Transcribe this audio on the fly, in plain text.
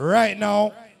Right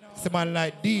now, it's a man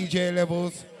like DJ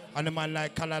Levels and a man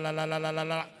like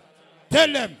KAL-I.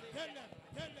 Tell them.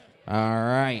 All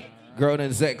right. Grown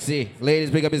and sexy. Ladies,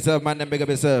 big up yourself, man, then big up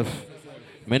yourself.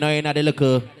 Me know you know the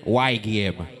little Y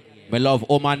game. Me love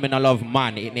woman, me no love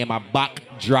man. It name a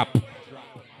backdrop.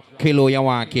 Kill who you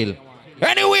want kill.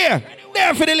 Anyway,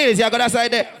 there for the ladies. You got that side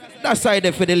there. That side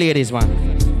there for the ladies,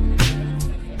 man.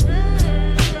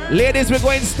 Ladies, we're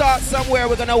going to start somewhere.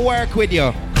 We're going to work with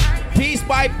you. Piece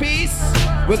by piece,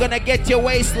 we're going to get your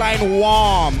waistline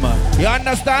warm. You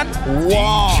understand?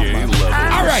 Warm.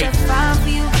 All right.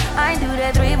 I do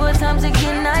that 3-4 times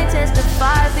again, I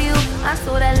testify for you. I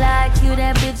so that like you,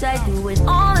 that bitch, I do it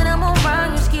all and I'm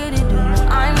around, you scared to do.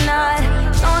 I'm not,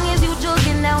 as long as you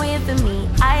joking, now in for me.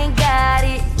 I ain't got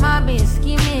it, my bitch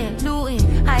scheming,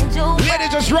 looting, I joke.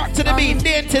 Ladies, just rock to the beat,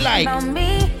 dainty like. On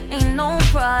me, ain't no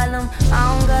problem,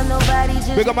 I don't got nobody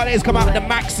just. We got my ladies come out in the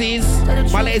maxis,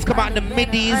 my ladies come out in the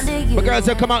middies, my girls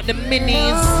will come out in the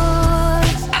minis.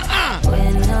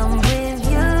 When I'm with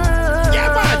you,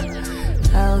 yeah, man.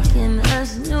 How can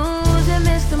us lose and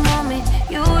miss the moment?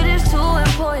 You just too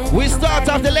important. We start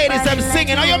off the ladies them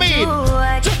singing, how you mean? When I'm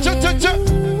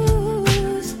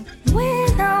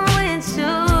with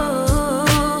you,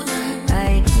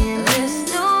 I can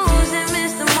just lose and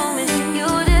miss the moment. You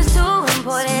just too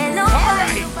important.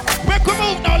 Alright, make a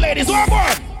move now, ladies. One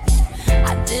more.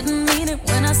 I didn't mean it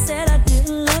when I said I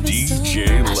didn't love you.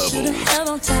 DJ Level.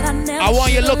 I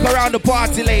want you to look around the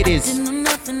party, ladies.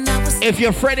 If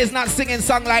your friend is not singing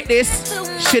song like this,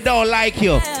 she don't like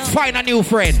you. Find a new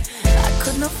friend. I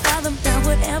couldn't have fathomed that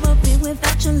would ever be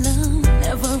without your love.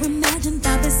 Never imagined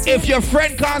that this. If your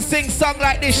friend can't sing song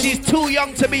like this, she's too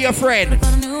young to be your friend.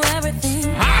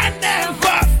 I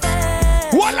never.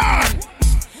 Hold on.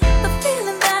 The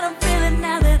feeling that I'm feeling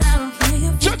now that I don't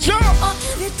hear you. Cha-cha. Or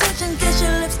if you touch and kiss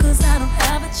your lips, cause I don't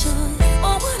have a choice.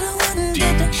 Or what I wouldn't do to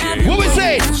have. What we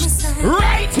say?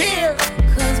 Right here.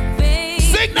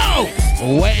 Sing now.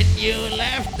 When you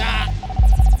left that.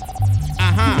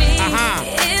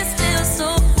 It feels so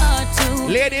hard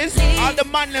to. Ladies, all the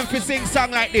man them fi sing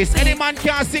song like this. Any man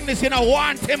can't sing this, you know,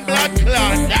 want him blood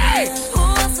clot. Hey! Who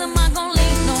else am I gonna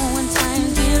leave? No one time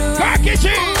to get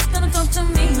around. Who's gonna talk to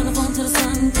me on the phone till the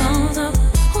sun comes up?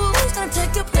 Who's gonna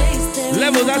take your place there?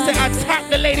 Levels, I say attack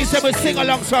the ladies that will sing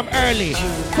along from early.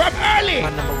 From early.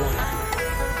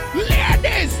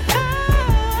 Ladies.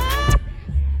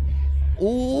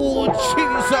 Ooh,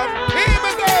 Jesus.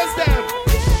 People girls them.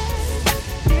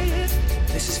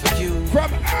 This is for you.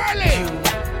 From early. You,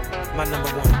 my number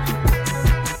one.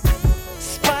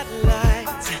 Spotlight,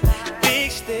 big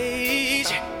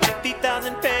stage,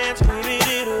 50,000 fans winning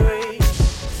in a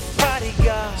race.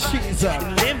 Bodyguard, Jesus.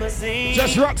 limousine.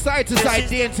 Just rock side to side,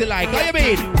 dancing like. How you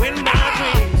mean? When my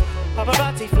dreams,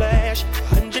 paparazzi flash,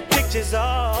 100 pictures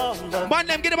all of. Man,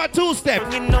 them get him a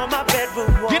two-step. You know my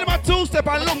bedroom wall. Get him a two-step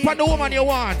and look for the woman you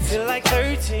want. Feel like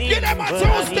 13. Get him a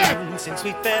two-step. Since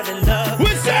we fell in love.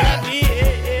 We said.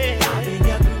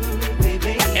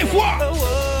 If what?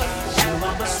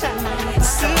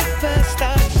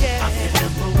 Superstar, yeah. I'm the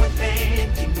number one fan.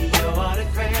 Give me your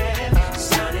autograph.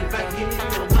 Sign it right here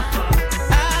on my heart.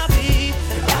 I'll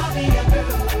be your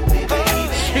girl, baby.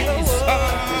 Jesus.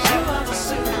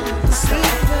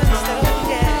 superstar,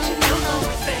 yeah.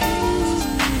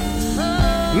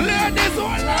 Ladies,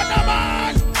 hold on,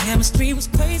 man. Chemistry was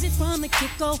crazy from the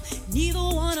get-go. Neither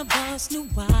one of us knew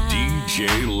why.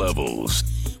 DJ Levels.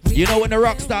 You know when the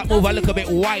rock start move a little bit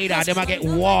wider, they might get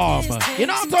warm. You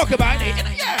know what I'm talking about?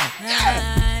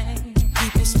 Yeah.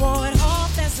 People swore it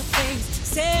off as a phase.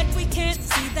 Said we can't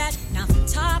see that. Now from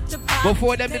top to bottom.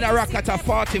 Before them did a rock at a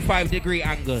 45-degree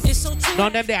angle. So now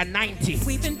them they are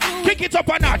 90. Been kick it up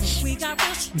a notch. We got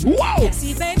rushed. Whoa.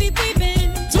 See, baby, we've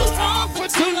been too strong for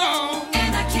too long.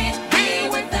 And I can't be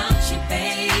without you,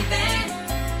 baby.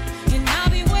 And I'll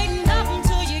be waiting up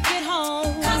until you get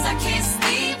home. Cause I can't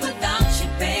sleep without you,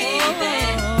 baby.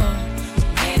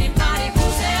 Anybody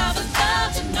who's ever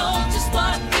loved you know just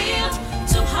what I feel.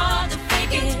 Too hard to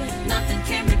fake it. Nothing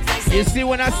can replace it. You see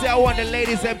when I say I want the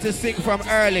ladies them to sing from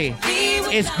early,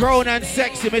 it's grown and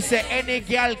sexy. Me say any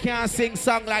girl can sing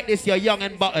song like this, you're young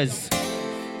and butters.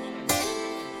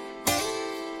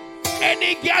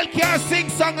 Any girl can sing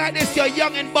song like this, you're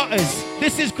young and butters.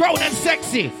 This is grown and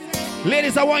sexy.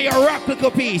 Ladies, I want your rock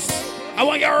little piece. I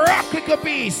want your rock little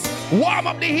piece. Warm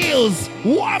up the heels.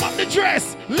 Warm up the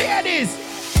dress. Ladies.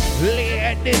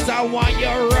 Ladies, I want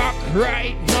your rock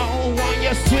right now. Want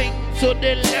you swing to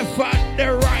the left and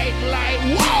the right like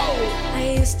whoa.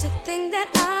 I used to think that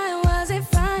I wasn't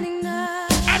fine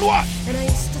enough. And what? And I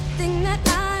used to think that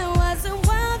I wasn't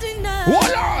wild enough.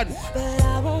 Hold on. But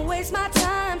I won't waste my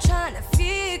time trying to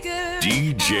figure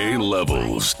DJ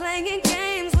Levels. Playing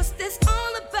games, what's this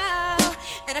all about?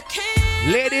 And I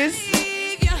can't Ladies,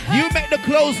 you make the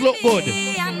clothes look good.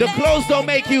 The clothes don't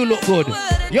make you look good.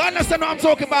 You understand what I'm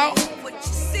talking about?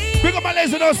 Bring up my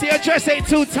legs and don't see your dress ain't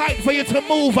too tight for you to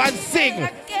move and sing.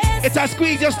 It's a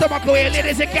squeeze your stomach away,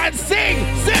 ladies. You can sing.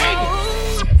 Sing.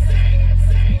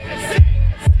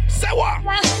 Say what?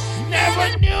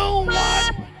 Never knew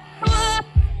what.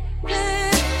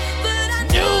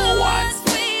 New ones.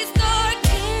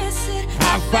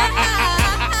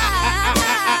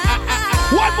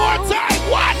 One more time.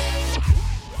 What?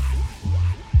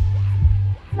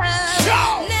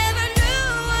 Show.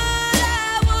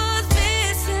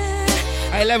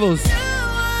 Hey, Levels.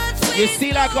 You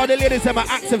see like how the ladies are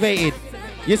activated.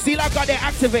 You see like how they're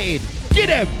activated. Get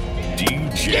them.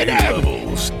 DJ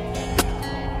Levels.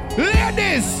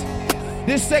 Ladies,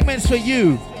 this segment's for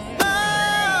you.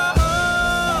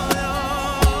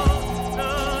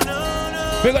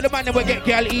 We got the man that will get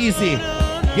girl easy.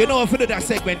 You know if you do that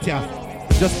segment here.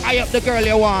 Just eye up the girl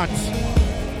you want.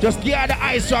 Just give her the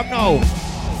eyes from now.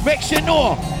 Make sure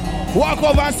know. Walk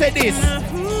over and say this.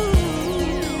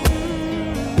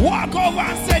 Walk over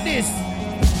and say this.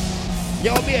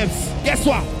 Yo, babes, guess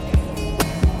what?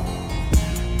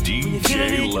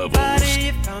 DJ Levels.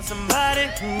 You found somebody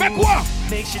who Make what?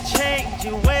 makes you change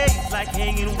your ways, like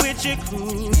hanging with your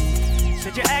crew.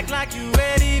 Said you act like you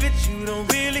ready, but you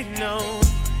don't really know.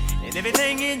 And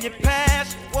everything in your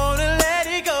past, you wanna let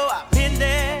it go. I've been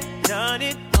there, done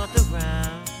it on the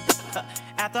ground.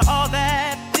 After all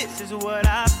that, this is what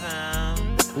I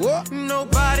found. What?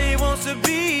 Nobody wants to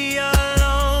be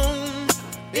alone.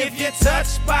 If you're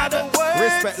touched by the words,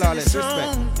 Respect, Lawless,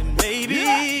 respect. then maybe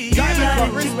you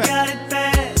Respect. got it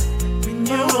bad when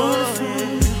you're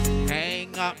on.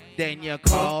 Hang up, then you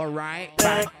call right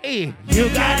back. Hey, You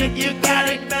got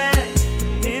it bad.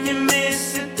 If you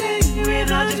miss a day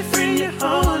without your friend, your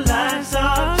whole life's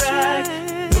off track.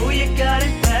 Know you got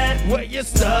it bad. when you're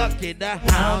stuck in the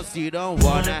house, you don't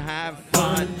wanna have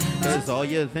fun. That's all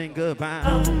you think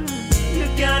about. You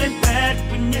got it bad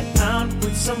when you're out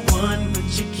with someone, but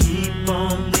you keep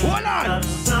on thinking Hold on. about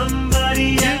somebody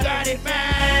You else. got it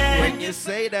bad when you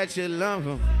say that you love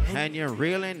them and you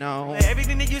really know.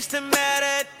 Everything that used to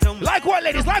matter don't Like what,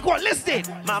 ladies? Like what? List it.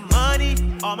 my money,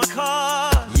 all my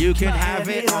cars. You can have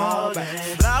it all back.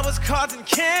 Flowers, cards, and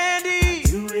candy.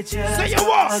 Do it just Say you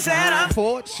what? said I'm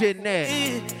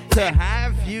fortunate to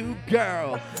have you,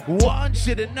 girl. Want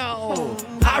you to know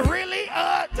I really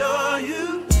adore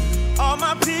you. all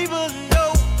my people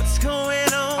know what's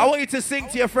going on. I want you to sing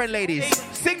to your friend, ladies.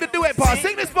 Sing the duet part.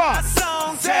 Sing this part.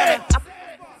 Song Say it.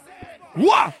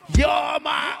 What? You're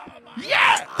my...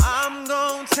 Yeah! I'm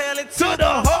gonna tell it To the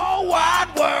whole wide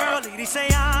world. ladies. Say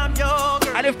I'm your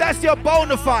girl. And if that's your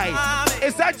bona fide,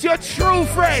 is that your true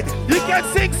friend? You can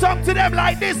sing song to them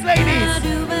like this, How ladies.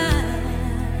 do I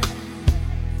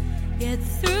get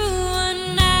through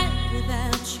a night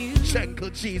without you?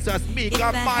 Chenkle Jesus, me If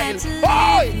got I mile. had to live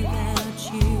Boy!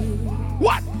 without you,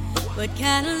 What? what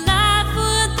kind of life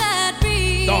would that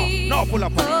be? No, pull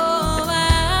up on it. Oh,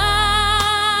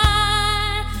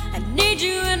 I need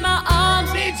you in my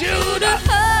arms. Need you to...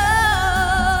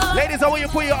 hold. Ladies, I want you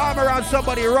to put your arm around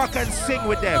somebody, rock and sing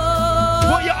with them.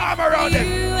 Put your arm around them.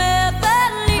 You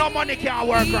ever leave No money can't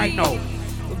work right now.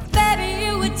 baby,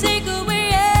 you would take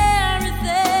away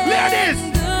everything. Ladies,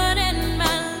 good in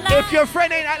my life. if your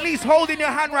friend ain't at least holding your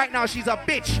hand right now, she's a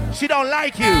bitch. She don't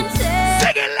like you.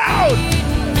 Sing it loud.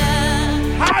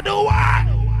 How do I?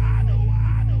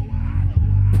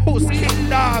 Pussy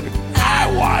dog.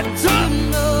 I want to.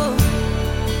 know,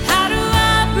 how do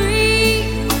I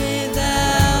breathe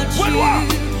without What, you? what?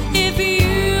 If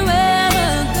you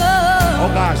ever go,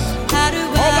 Oh gosh. how do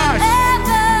Oh gosh. I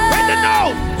Read the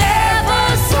note. ever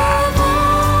survive?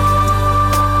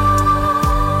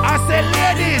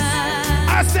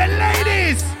 I said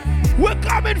ladies, we're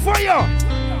coming for you.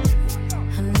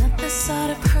 I'm not the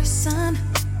sort of person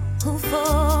who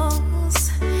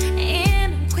falls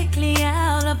in quickly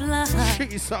out of love.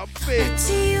 She's a bitch.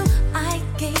 To you, I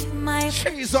gave my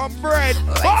She's on bread.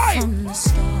 right Boy. from the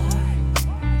start.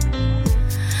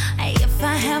 If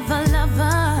I have a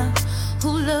lover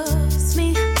who loves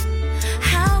me,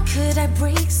 how could I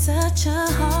break such a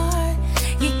heart?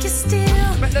 You can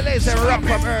still Let the ladies rock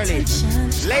from early. attention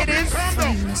Ladies, from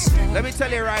the start. let me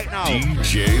tell you right now.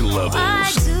 DJ Why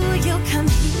Levels. do you come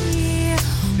here?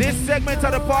 This segment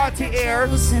of the party here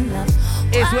is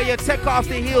where you take off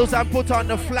the heels and put on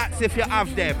the flats if you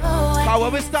have them. But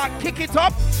when we start kick it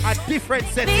up, a different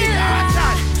setting.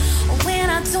 When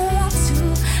I don't want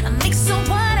to, I make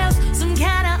someone else some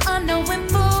kind of unknowing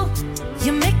fool.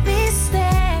 You make me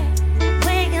stay,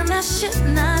 weighing I should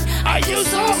not. Are you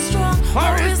so strong?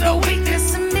 Or is the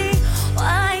weakness in me?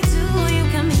 Why do you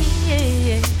come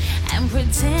here and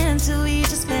pretend to be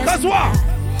just best? Cause what?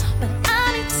 But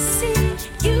I need to see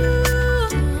you.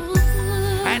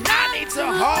 And I need to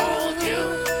hold you.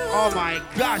 Oh my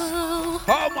gosh.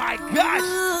 Oh my gosh.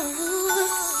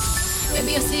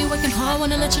 Baby, I see you working hard,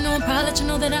 wanna let you know I'm proud, let you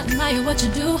know that I admire what you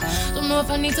do. Don't know if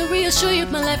I need to reassure you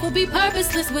if my life will be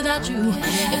purposeless without you.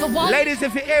 If I want, ladies,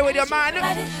 if you're here with your man,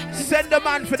 send the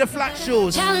man for the flat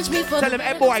shoes. Challenge me for tell him,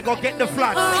 hey boy, go get the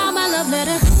flats. All my love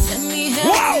letter, let me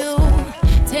help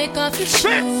you. Take off your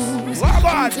shoes,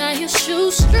 untie your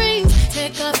shoestrings,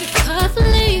 take off your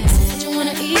cufflinks. What you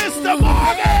wanna eat? Mr.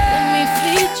 Morgan! Let me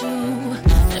feed you.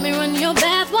 Let me run your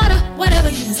bath water, whatever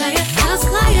you desire. House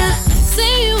liar,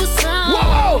 sing you a song.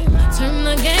 Turn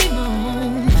the game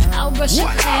on. I'll brush your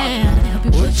hair, help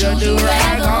you put your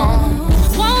do-rag on.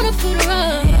 Wanna put her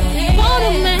up, want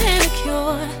a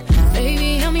manicure.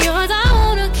 Baby, I'm yours, I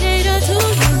wanna cater to you,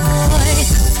 boy.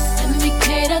 Let me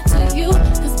cater to you,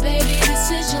 cause baby, this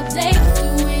is your day.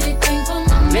 Do anything for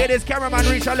my man. Ladies, cameraman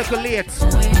reach a little late.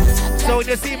 So when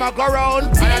you see him, I go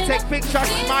around and I take pictures,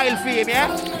 smile for him,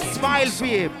 yeah? Smile for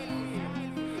him.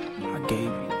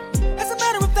 As a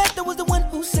matter of fact, I was the one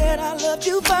who said I loved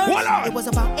you first. It was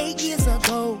about 8 years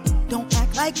ago. Don't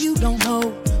act like you don't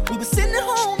know. We were sitting at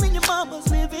home in your mama's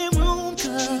living room,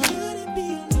 cause you couldn't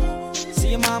be alone. See,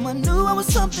 your mama knew I was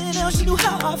something else. She knew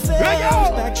how I felt.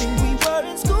 Back then we were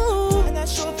in school, and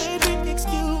that's your favorite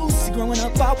excuse. See, growing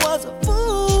up I was a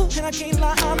fool, and I can't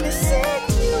lie, I'm missing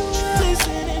you.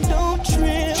 Listen and don't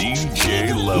trip.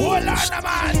 DJ Levels.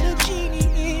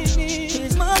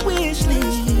 Here's my wish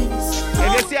list.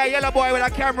 If you see a yellow boy with a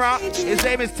camera, his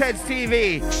name is Ted's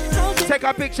TV. Take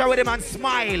a picture with him and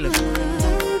smile.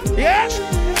 Yeah?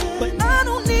 But I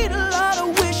don't need a lot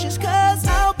of wishes, cause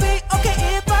I'll be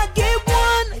okay if I get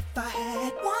one. If I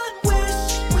had one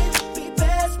wish, we'd be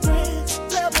best friends.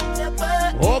 Love will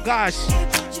never. Oh gosh.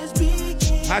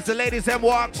 As the ladies them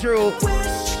walk through,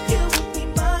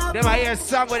 them I hear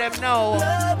some with them know.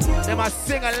 Them I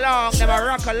sing along, them I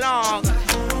rock along.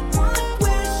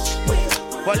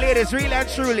 But ladies, really and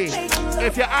truly,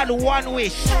 if you had one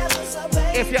wish,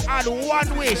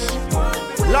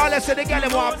 Lawless said the girl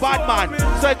them want bad man.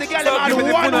 So if the girl them had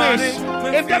one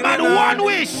wish, if them had one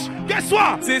wish, guess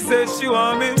what? She says she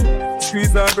want me.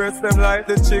 Squeeze her breast them like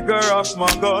the trigger of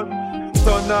my gun.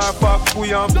 Turn her back,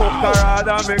 we and fuck her hard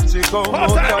and make she come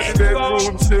out of the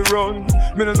bedroom she run.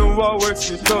 Me no know what work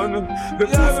she done. The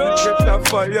pussy get a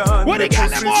fire and the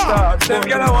pussy start. Them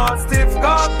girl I want stiff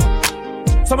cock.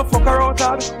 So me fuck her out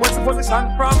hard, what's the position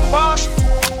from back?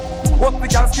 What the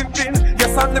girl skin thin,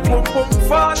 yes and the pump pump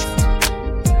fast.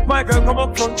 My girl come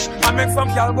up front, and make some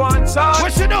girl go and chat.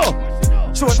 What she do?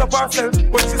 Show up herself,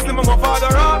 but she slim and my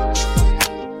father up.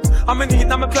 I'm in heat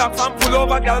and my claps and pull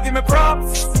over, girl give me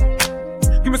props.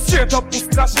 Give me straight up pussy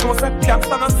that she knows that can't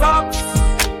stand a socks.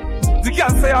 The girl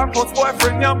say her cause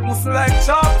boyfriend and pussy like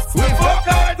chops. We fuck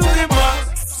her to the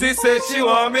max, she said she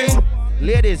want me.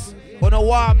 Ladies, on a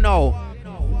warm now.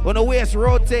 On the waist,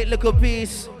 rotate little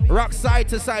piece, rock side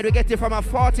to side. We get it from a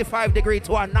 45 degree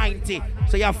to a 90.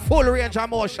 So you have full range of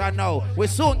motion now. We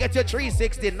soon get you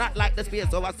 360, not like the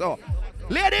space over so.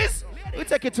 Ladies, we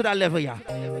take it to that level, yeah.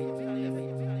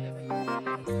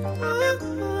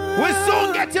 We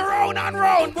soon get you round and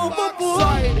round.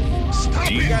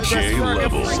 DJ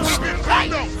Levels.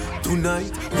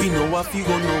 Tonight, we know what you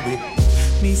gonna know.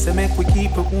 Me say make we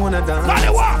keep it one a dance.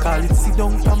 Call it sit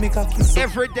down and make a kiss.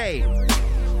 Every day.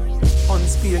 On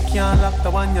spear can't lock the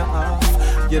one you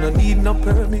have. You don't need no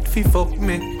permit fi fuck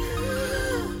me.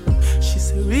 She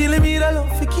said really me the love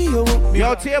fi keep you up.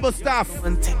 Yo, table staff,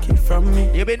 and take it from me.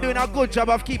 You've been doing a good job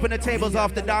of keeping the tables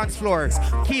off the dance floor.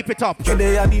 Keep it up. You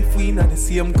they are the queen of the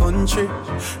same country.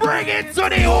 Bring it to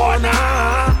the owner.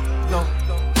 No.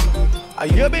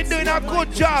 You've been doing a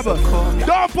good job.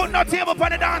 Don't put no table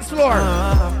on the dance floor.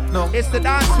 No. It's the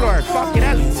dance floor. Fucking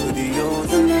hell.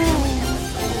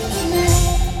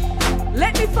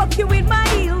 Let me fuck you with my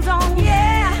heels on,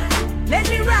 yeah. Let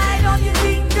me ride on your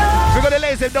ding dong. We're gonna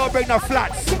lazy don't bring no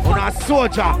flats on our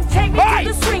soldier. Take me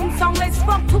to the swing song, let's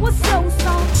fuck to a slow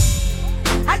song.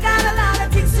 I got a lot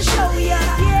of things to show ya,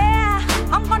 yeah.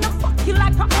 I'm gonna fuck you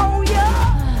like I owe ya.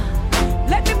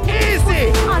 Let me put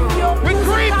easy. On your we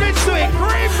creep into it,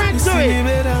 creep into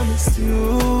it. I miss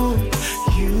you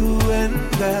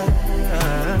and I.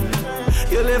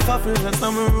 You left off in the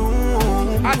summer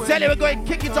room. I tell you, we're going to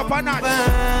kick it up a notch.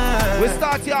 We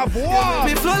start you off warm.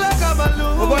 We flow like a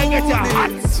balloon. We're going to get you hot.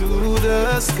 To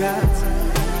the sky.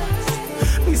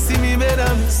 You see me,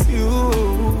 better miss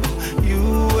you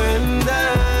and I.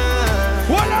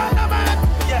 Hold on, man.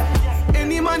 Yeah.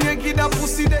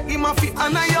 want to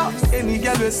honor you. Any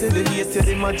girl will say the hate you,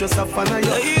 them a just a fan of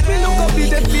you. Me look up the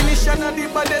definition of the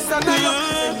baddest of you.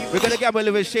 We're gonna get a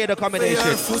little shade of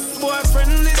combination.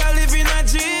 Boyfriend live in a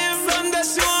gym. From the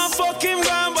show and fuck him, go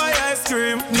and buy ice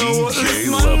cream. No, this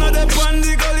man not the pan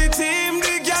the gully team.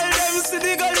 The girl them see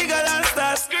the gully girl and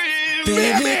start scream.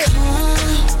 Baby,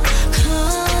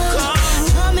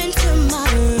 come into my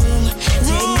room.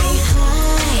 Take me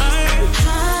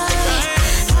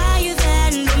higher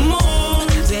than the moon.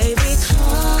 Baby,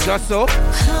 come. Just so.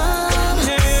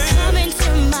 Come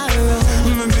into my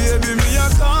room. Baby, me a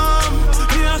come.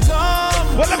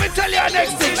 Well, let me tell you our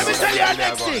next thing.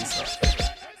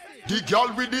 The girl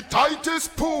with the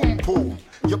tightest boom boom.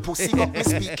 Your pussy got me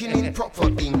speaking in proper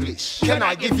English. Can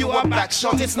I give you a back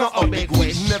shot? It's not a big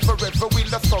wish. Never ever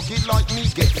will a froggy like me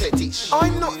get fetish.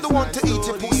 I'm not the one to eat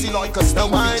your pussy like a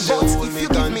stone. But if you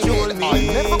give me head, I'm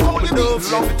never gonna be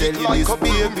love it like a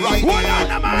baby. Hold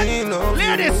on, man.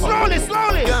 Ladies,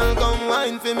 slowly. Girl, come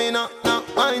wine for me now,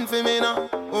 wine for me now.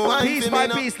 Piece by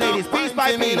piece, ladies, piece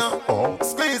by piece.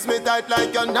 Squeeze me tight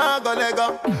like a naga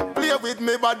lego. Play with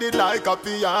me body like a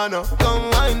piano.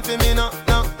 Come wine for me now,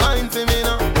 wine for me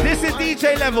now. This is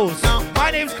DJ Levels.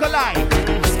 My name's KAL-I.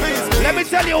 Let me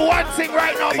tell you one thing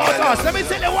right now about us.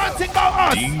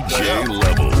 DJ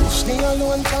Levels. Me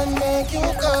alone can make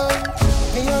you come.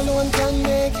 Me alone can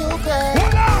make you cry.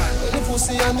 When the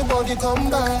pussy and the body come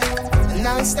by,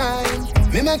 nice time.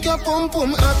 Me make your pum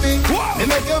pum happy. Me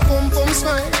make your pum pum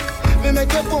smile. Me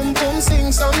make your pum pum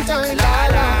sing sometime. La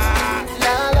la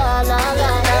la la la la la.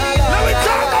 Let me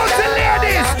talk about the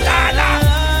ladies. La la.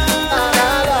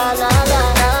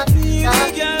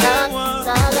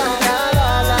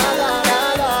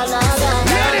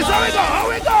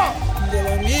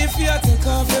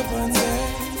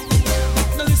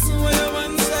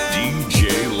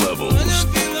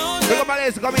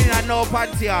 It's coming in and no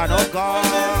pantheon, oh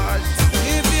gosh.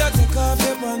 If you take off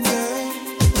your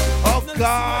band-aid, oh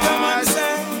gosh.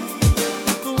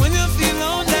 When you feel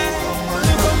lonely,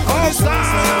 oh God.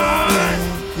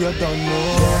 You don't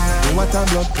know what a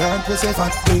blood clot was a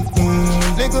fat thing.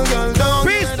 Little girl down.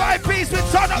 Piece by piece, we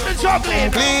turn up the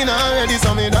juggling. Clean already,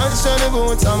 so me dance to the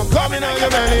boots. I'm coming on your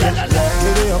belly.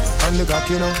 Get it up and the cock,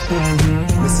 you know.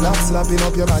 Me slapping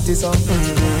up your body, so.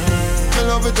 I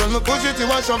love it when me push it, you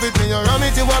want shove it, me you ram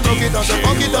it, you want broke it, and the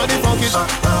funk it, and the funk it.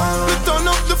 We turn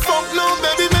up the funk now,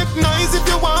 baby, make noise if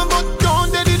you want, but don't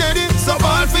daddy. So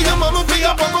ball for your mama, for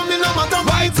your papa, me no matter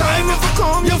my time. If you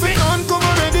come, you can't come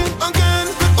already. Again,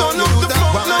 we turn up the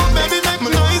funk now, baby, make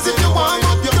noise if you want,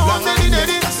 but don't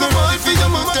daddy. So ball for your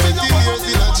mama, 20 years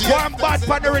in a G. One bad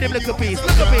pan the rhythm, little piece. Girl,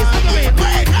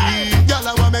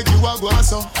 I wanna make you a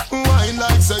guasso. Wine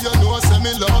like say you know, say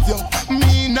me love you.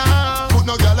 Me now, put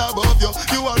no girl above you.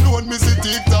 You alone, me see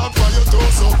TikTok for your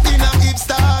torso. In a hip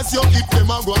stars, you keep them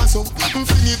a guasso.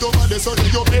 Fling it over there so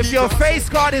you. If your face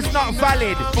card is not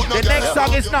valid, the next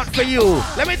song is not for you.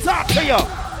 Let me talk to you.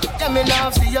 Yeah, me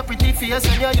love see your pretty face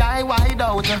and your eye wide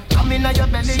out. Come in your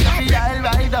belly, your eye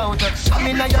ride out. Come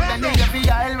in your belly,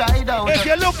 your eye ride out. If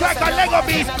you look like a Lego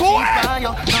beast, go ahead.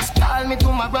 Just call me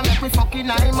tomorrow, make me fucking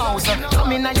eye mouse.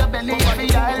 Come in your belly,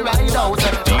 your eye ride out.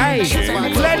 Hey,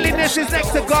 cleanliness is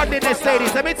next to godliness,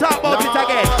 ladies. Let me talk about it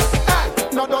again.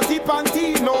 No dirty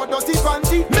panty, no dirty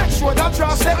panty. Make sure that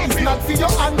dress set is not for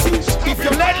your auntie. If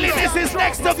your cleanliness is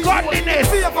next to godliness.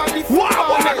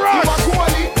 Wow,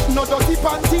 no dirty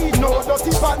panty, no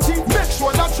dirty panty. Make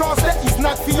sure that dress set is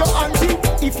not for your auntie.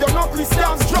 If you're not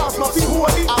Christian, dress not be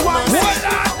holy.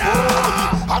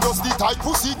 I just the tight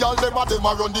pussy girl, them a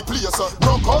run the place.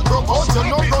 Broke out, you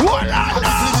know broke out.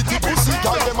 The pussy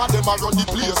girl, them a run the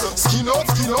place. Skin out,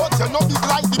 you know big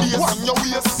like the bass in your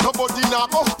waist. Nobody now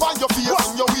go find your face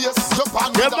in your waist. The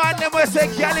man never say,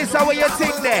 girl, is how you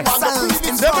think there.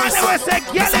 The man never say,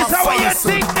 girl, is how you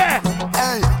think there.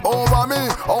 Hey, over me,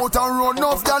 out and run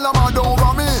enough, girl, I'm mad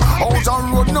over me. Out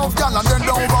and run enough, girl, and then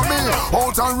over me.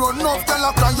 Out and run enough, girl,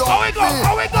 after you. How we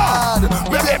go?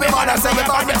 Me baby mother say me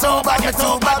bad, me too bad.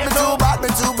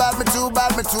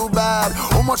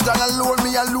 How much girl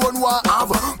alone want have?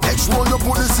 Make sure you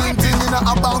put the same thing in a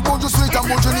bag. But you sweet and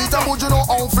but you neat and but you know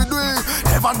how to do it.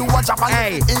 Never do what you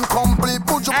want. Incomplete,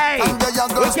 but you and there you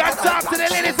go. We can talk to the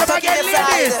ladies about getting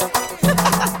ladies.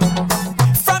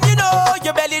 From you know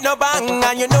your belly no bang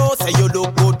and you know say you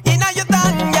look good in a your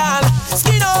tan, girl.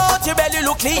 Skin out your belly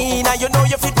look clean and you know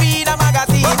you fit feed a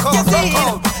magazine. You see?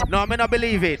 No, I may not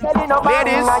believe it.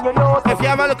 Ladies, if you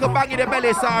have a look at bang in the belly,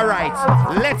 it's alright.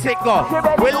 Let it go.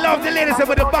 We love the ladies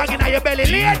with the bang in your belly.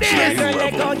 Ladies!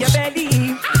 Let go your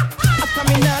belly. Come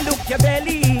in and look your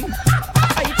belly.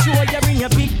 I show you bring your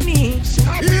big knee.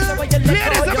 Ladies, let me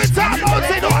talk about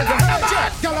it. Hold on,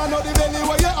 man. Girl, I know the belly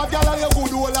where you have, girl.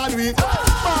 me.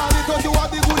 Ball because you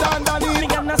have the good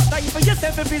underneath. I'm not style for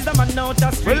yourself if it's the man out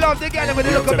of street. We love the girl with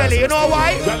the look of belly, you know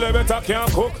why? Girl, better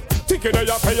can't cook. Ticket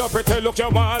you pay your pretty look. You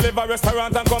want to live a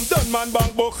restaurant and come done man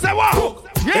bank book. Say what? Cook.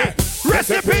 Yeah.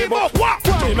 Recipe book. What?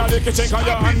 In the kitchen can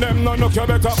you hand them no look you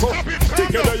better cook.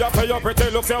 Ticket you pay your pretty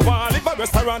look. You want to live a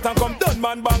restaurant and come done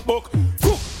man bank book.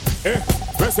 Cook.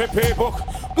 Recipe book.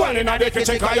 One in the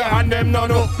kitchen can you hand them no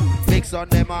look. Mix on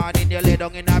the morning, you lay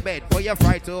down in a bed. For your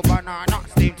fry to banana,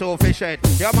 steam to fish head.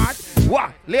 Yeah, man.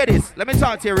 What? Ladies, let me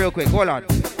talk to you real quick. Hold on.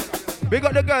 We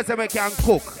got the girls that we can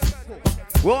cook.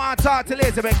 We want to talk to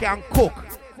ladies that we can cook.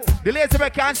 The ladies that we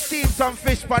can steam some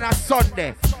fish on a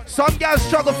Sunday. Some girls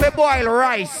struggle for boil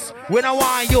rice. We don't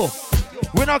want you.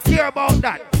 We don't care about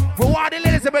that. We want the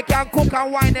ladies that we can cook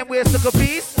and wine them with a sugar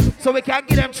piece. So we can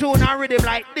give them tune and rhythm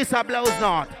like this a blows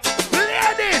not.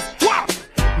 Ladies, what?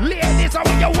 Ladies, I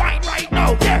want you wine right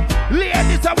now, yeah.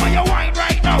 Ladies, I want you wine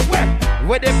right now, yeah.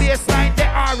 Where the baseline, they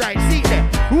alright, see them.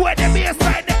 Where the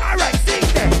baseline, they alright, see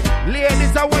them.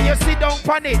 Ladies, I want you sit down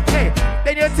on it, eh.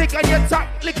 Then you take on your top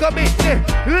little bit, eh.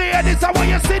 Ladies, I want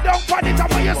you sit down on it. I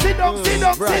want you sit down, sit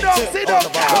down, sit down, sit down.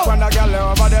 Look on the girl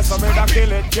over there, so make her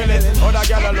kill it, kill it. Other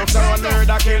girl looks around her,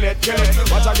 that kill it, kill it.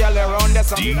 Watch a girl around there,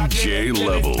 so DJ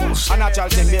Levels. a natural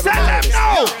thing, baby. Tell them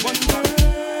no.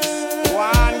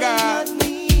 One girl,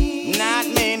 not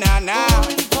me, nah.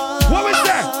 What was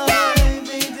that?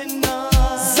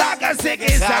 Zaga Ziggy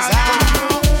Zaga.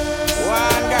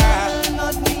 One girl,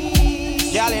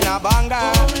 girl in a banga.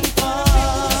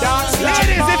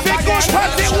 Ladies, if it goes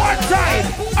past it one time,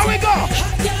 how we go?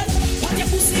 What your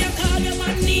pussy and call your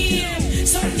man name.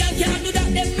 Some girl can't do that,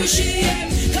 them push him.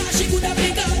 Cause she could have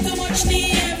been got too much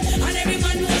name. And every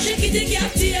man knows she get the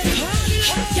captain.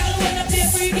 Hot girl wanna play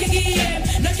free game.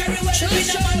 Not carry well with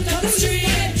the man come straight.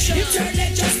 You turn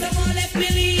it just a 1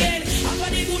 million. I'm on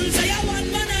the bull say I want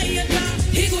man I ain't that.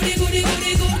 He good.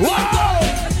 Whoa!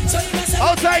 So you must have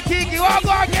Outside Kiki, walk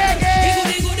on Kiki.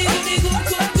 he good.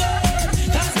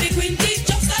 Cause the queen teeth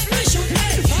just like me should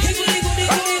play. He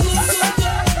good.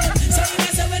 So you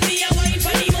must have when me a wine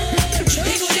for the moon.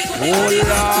 He good. Oh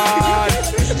Lord.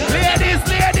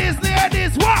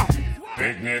 Ladies, what?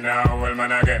 Pick me now, well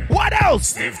man again. What else?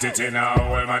 Stiff titty now,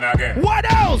 well man again. What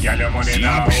else? Get your money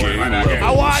now, well man again. I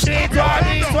want it.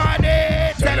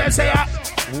 Tell them say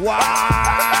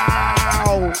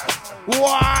wow.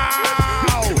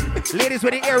 Ladies,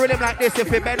 when you hear rhythm like this,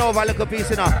 if you bend over a little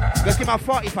piece enough, just give me a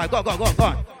 45. Go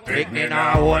on. Pick me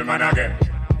now, well man again.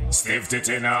 Stiff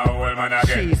titty now, well man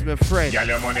again. She's my friend. Get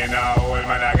your money now, well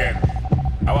man again.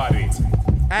 I want it.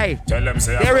 Hey, Tell them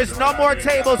say there is no more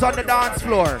tables on the dance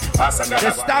floor.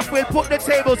 The staff will put the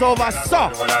tables over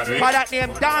soft. By that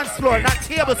name, dance floor, not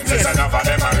table space.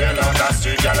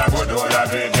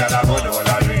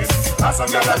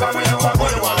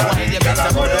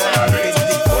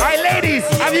 Alright, ladies,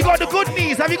 have you got the good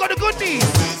knees? Why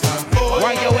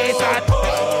you waiting?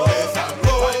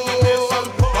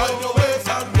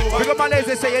 Because my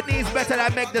ladies say your knees better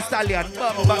than Meg the Stallion.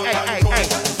 But hey.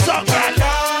 So, girl.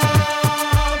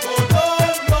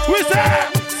 We say,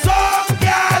 so,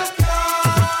 girl.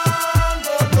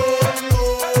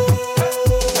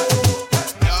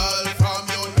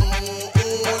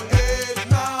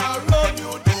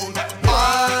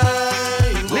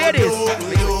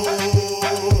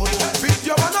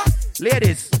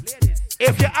 Ladies,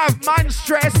 if you have man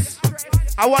stress,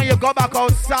 I want you to go back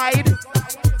outside,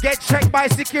 get checked by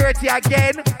security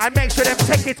again, and make sure them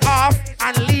take it off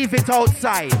and leave it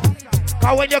outside.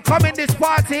 Because when you come in this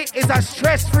party, it's a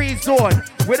stress-free zone.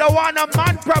 We don't want a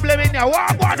man problem in there.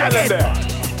 What again?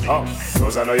 Oh,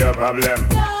 those are not your problem.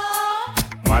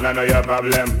 Man, I know your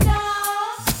problem.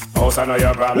 House, I know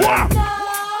your problem. What?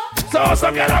 So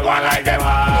some girl I want like them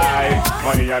high.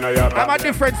 Money, I know your problem. I'm a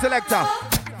different selector.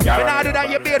 Me not do that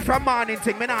you beard from morning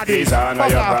thing. Me not do it. Fuck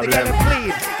off. The girl them clean.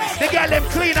 The girl them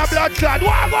clean a blood clot.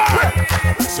 What?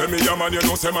 Say me a man, you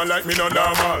know, say man like me no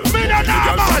normal. Me no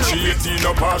normal. She 18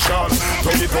 no partial.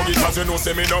 Tuggy, cause you know,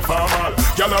 say me no formal.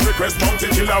 Girl a request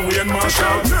mountain killer Wayne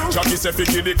Marshall. Jackie say fi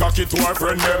give the cocky to her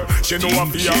friend them. She know a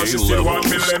fear, she still want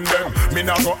me lend them. Me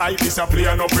not go hype this a play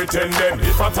and no pretending.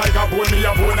 If a tiger bone me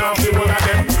a bone off the one of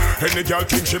them. Any girl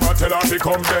think she might tell her to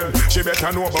come them. She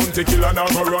better know bounty killer now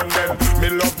go run them. Me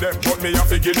love them, but me have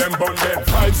to give them bun them.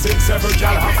 5, 6, 7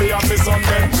 girl happy have me son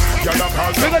them.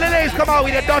 We're gonna ladies come out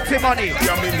with the dirty money.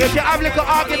 If you have a little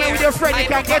argument with your friend, you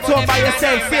can get home by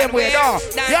yourself same way, no.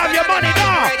 You have your money,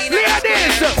 no.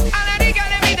 Ladies.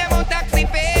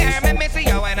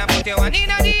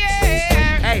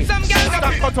 Hey,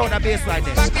 stop cut on the bass like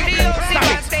this.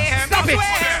 Stop it.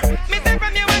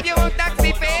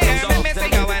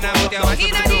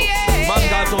 Man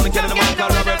called Tony Kelly, the man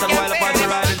called Robert, and while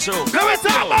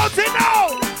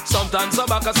Sometimes so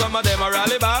back, some of them a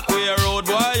rally back. We a road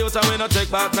boy, you and we no take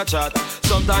back no chat.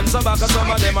 Sometimes so back, some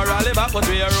of them a rally back, but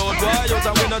we a road boy, you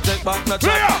and we no take back no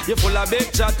chat. You full of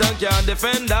big chat and can't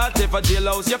defend that. If a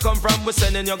jailhouse you come from, we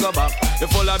sending you go back. You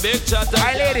full of big chat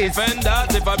and can't defend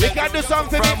that. If a big can do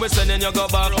something from, we sending you go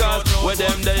back. Cause with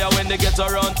them there when they get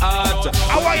around hot.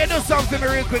 I want you to do something for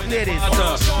me real quick, ladies.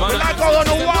 We like go on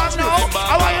the wall now.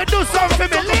 I want you to do something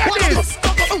for me, ladies.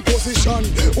 Position,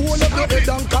 hold up your head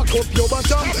and cock up your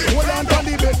bottom. Hold on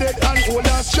to the bed and hold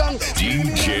on strong.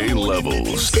 DJ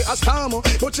Levels. Say a storm,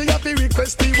 but you have to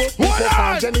request the work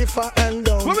for Jennifer and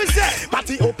Dawn. What is that?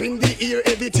 Party up in the ear,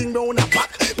 everything round a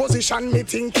back. Position me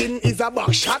thinking is a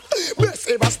back shot. Breast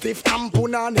ever stiff and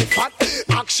put on the fat.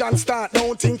 Action start,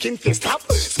 don't thinking fist stop.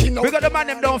 Skin out. We got the man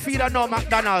them don't feed on no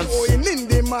McDonald's. Going in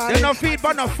the man. They don't feed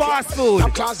but no fast food.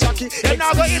 They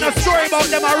not got in a story about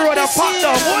them a road a pop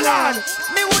down. Hold on.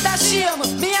 Me woulda shame,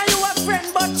 me and you a friend,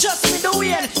 but trust me the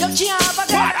way. You can't have a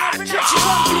girl every night she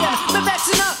complain. Me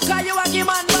vexing up, cause you a give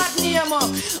man bad name.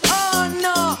 Oh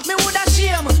no, me woulda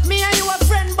shame, me and you a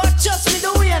friend, but trust me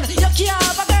the way. You can't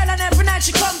have a girl and every night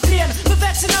she complain. Me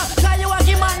vexing up, cause you a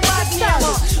give man bad name.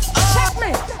 Check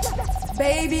me.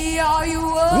 Baby, are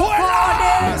you up for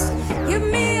this? Give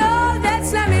me all that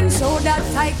slamming so that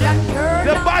I can turn.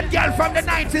 The bad girl from the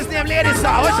 90s named Lady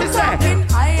Saw. What she say?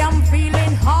 I am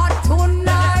feeling hot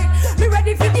tonight. Be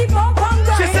ready for the bump and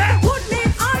grind. She said, put me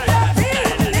on the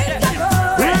field.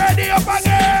 Ready up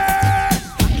again.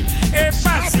 Hey,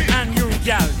 Patsy and you,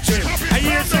 gal, Jim. I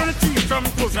hear some things from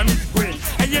close and it's great.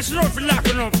 I just love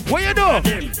locking up. What you do?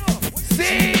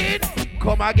 Sin.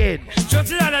 Come again. Just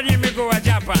the other day me go to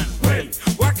Japan. Well,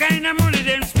 what kind of money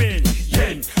them spend?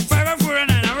 10, 5 or 4 and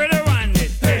 9, where they want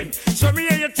it? 10. So me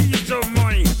and your teeth some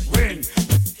money. When?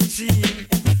 See,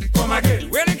 come again.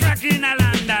 Where the crack in a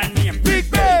London name? Big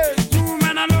Ben. 2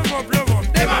 men a love up.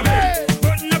 Them a man.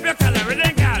 Button up your collar with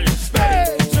them call you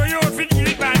spend. So you out for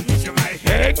the badness you might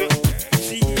head.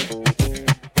 See.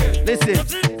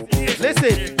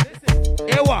 Listen.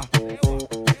 Ewa.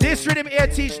 This rhythm here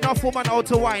teach enough woman how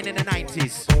to whine in the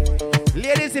 90s.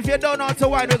 Ladies, if you don't know how to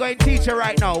whine, we're going to teach you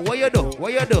right now. What you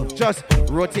do? Just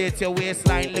rotate your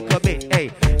waistline look a bit.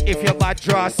 Hey, if your butt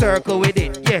draw a circle with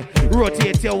it. Yeah,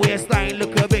 rotate your waistline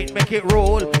look a bit. Make it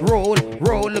roll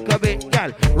look a bit.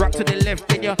 Girl, rock to the left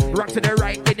then you rock to the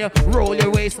right then you roll your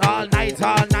waist all night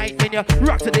then you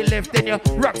rock to the left then you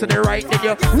rock to the right then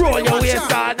you roll your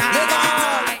waist all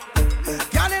night.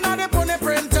 Girl inna the pony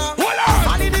printer. Hold on.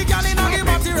 I need the girl inna the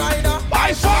body rider.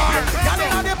 By far. Girl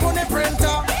inna the pony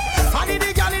printer. I need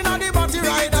the girl inna the body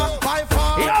rider. By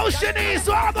far. Yo, Shanice,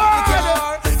 what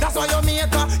about? That's why you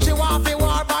meet her. She want to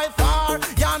war by far.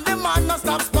 Yeah, and the man no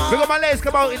stop spar. We got my legs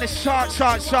come out in the short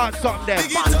something there.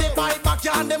 Body fight back,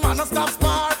 yeah, and the man no stop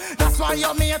spar. That's why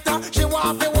you meet her. She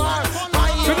want to war.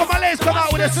 We got my legs come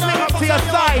out with a swing up to your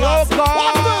thigh. Oh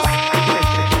God.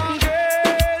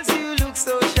 Girls, you look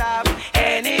so sharp.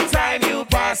 Anytime you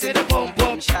pass it, the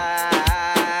pump shine.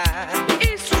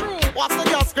 It's true. What's the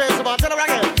just crazy about? Tell her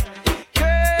again.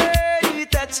 Girl, you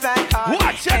touch my heart.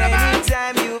 Watch it, man.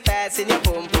 Anytime you pass in your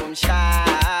pump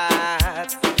shine.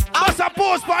 What's a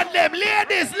post for them,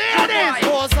 ladies?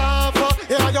 Pose off,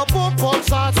 yeah, your pump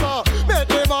shot, make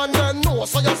the man then know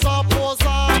so you saw pose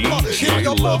off. Yeah,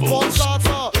 your pump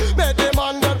shot, make the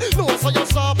man then know so you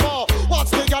saw pose. Watch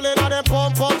the girl inna them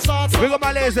pump shots. We got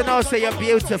my ladies and now say you're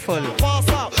beautiful.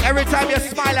 Every time you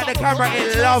smile at the camera,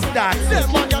 I love that.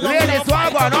 Ladies,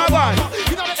 what on?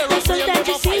 Sometimes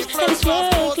you see things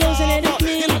world closing in the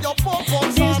me.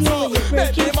 There's no way you're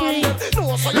breaking free.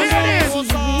 Ladies!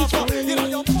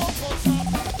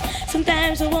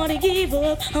 Sometimes I wanna give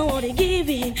up, I wanna give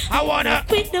in. I wanna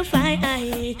quit the fight,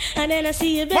 and then I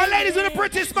see you back. My ladies with a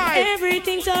pretty smile.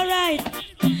 Everything's alright,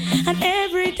 and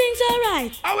everything's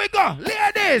alright. How we go,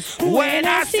 ladies? When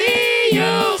I see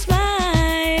you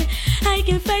smile, I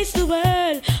can face the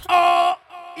world. Oh,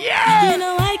 yeah. You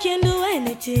know I can do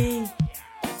anything.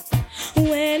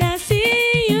 When I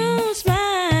see you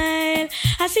smile,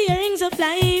 I see your rings of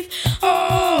life.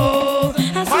 Oh,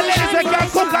 my ladies, they can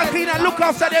cook and clean and look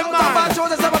after them, man.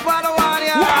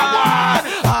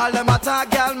 All them attack,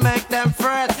 girl, make them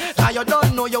fret. Now you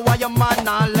don't know you are your man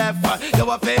and left. You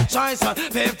a fifth choice,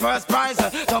 fifth first prize.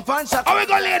 Jump and shot. How we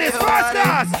go, ladies? First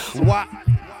class. What?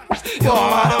 You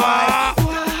are the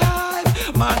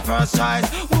wife, man first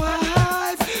choice.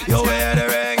 Wife, you wear the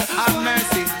ring. Have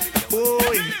mercy.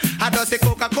 I just say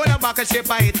Coca-Cola bucket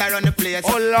shape, I hit her on the place.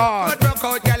 Oh Lord. Good rock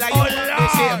out, girl, oh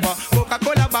Lord.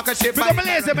 Coca-Cola bucket shape. Because my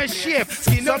ladies have shape.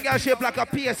 Some girl shape like a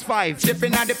PS5.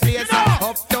 Shipping at the place.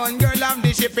 Uptown girl, I'm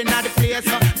the shipping at the place.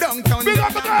 Downtown girl,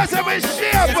 I'm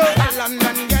shape.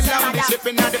 London girl, I'm the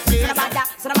shipping at the place.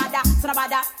 no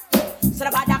bother. So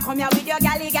no bother come here with your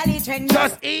galley trend.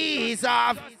 Just ease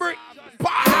off.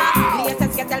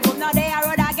 Places get tell no they are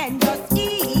road again. Just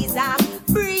ease off,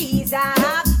 breeze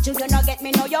off. You not get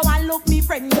me, no you want look me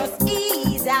friend. Just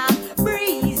ease off,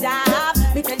 breeze off.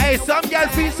 Hey, some girl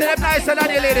feel say them nicer than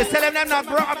the ladies. Tell them not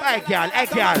grow up, hey girl, hey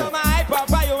girl.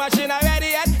 Papa, you machine already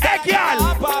yet. Hey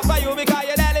girl. Papa, you because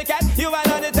you're delicate. You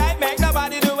are on the type, make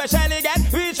nobody do a shelly get.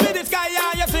 Reach for the sky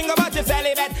and you sing about your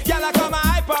celibate. Girl, I come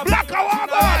hype up. Black a woman.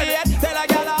 Tell a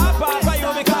girl, Papa,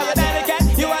 you because you're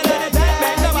delicate. You are on the type,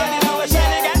 make nobody do a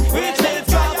shelly get. Reach for the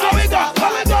sky. How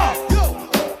we go?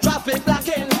 Traffic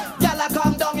blocking. Girl, I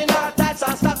come down in her tights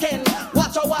and stocking.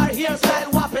 Watch our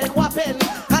hairstyle whopping.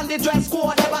 And the dress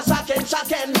code ever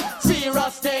shocking.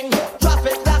 Serious thing.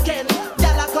 Traffic blocking.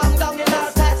 Girl, I come down in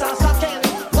her tights and stocking.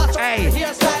 Watch our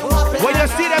hairstyle whopping. When you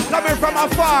see them coming from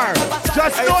afar,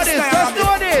 just know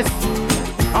this.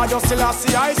 I just still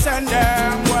see I send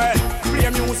them well. Play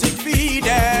music feed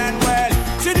them well.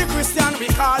 See the Christian we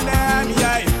call them,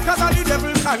 yeah. Cause all the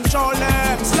devil control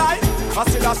them. Slide. I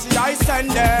still see I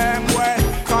send them well.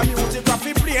 Cause music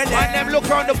we play them. And them look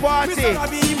around the party.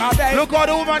 Look how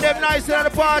the woman them nice in the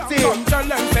party. Come tell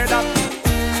them say that.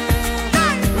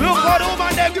 Look how the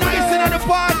woman them nice in the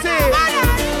party.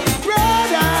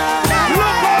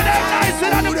 Look how them nice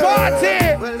in the party.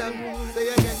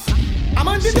 I'm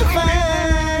under the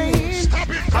fame.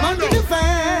 I'm under the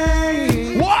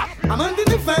fame. What? I'm under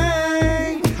the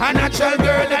fame. A natural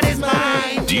girl that is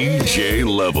mine. DJ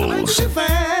Levels.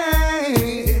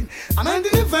 I'm under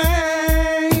the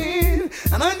fame.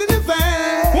 I'm under the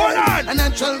fame. Hold on. A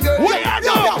natural girl. What you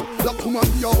do? Look, come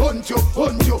on, you hunt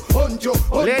you.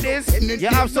 Ladies, you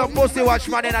have some pussy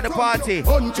watchman in at the party.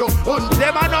 Hunt you.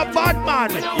 Them are not bad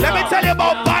man. Let me tell you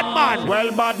about bad man.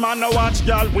 Well, bad man no watch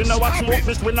girl. We no watch smoke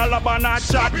fish. We no love and not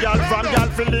chat girl. From girl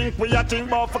fi link we a think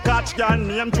about for catch girl.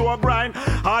 Name Joe Bryan.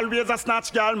 Always a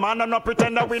snatch girl. Man no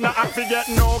pretend that we no act to get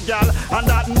no girl. And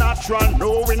that natural.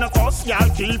 No we no fuss girl.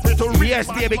 Keep it to real. Yes,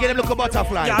 baby. Get them look a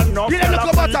butterfly. Girl, no get them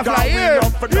look a butterfly. Here.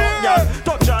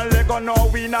 Touch her leg on no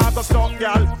we not go stop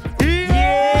girl.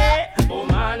 Yeah.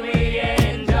 Woman, we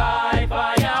enjoy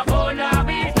fire, gonna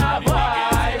be the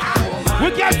boy. We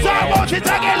can talk about it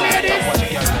again, ladies.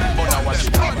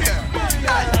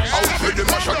 Out with the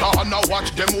mashata and I watch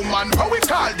them woman. How we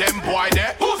call them boy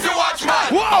there? Who's the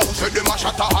watchman? Wow. Out with the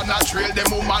mashata and I trail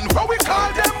them woman. How we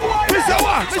call them boy there? Mr.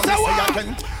 What?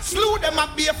 Slew them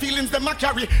up bare feelings them a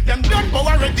carry. Them done go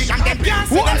already and them can't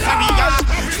see them sorry.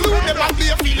 Slew them up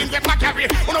bare feelings them a carry.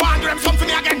 Wanna want them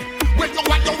something again? Wait, no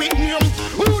what you with me?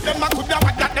 Who them a could have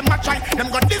what that them a try? Them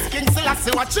got this king still I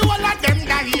see what you all of them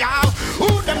die out.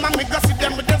 Who them a make us see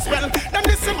them with them spell? Them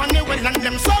this money well and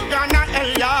them so gonna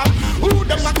hell ya. Who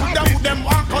them a could have who them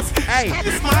walk us? Hey,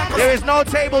 there is no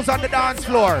tables on the dance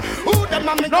floor. Who them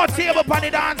a make no table on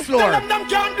the dance floor. Them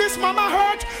can't this mama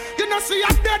hurt. You know see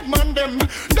a dead man them.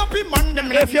 Dopey man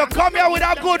them. If you come here with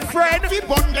a good friend,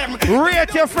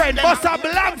 rate your friend. Bust a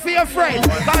blank for your friend.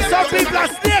 Cause some people are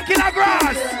snake in the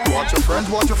grass. Watch your friends,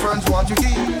 what you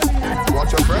eat.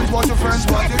 Watch your friends, what you eat.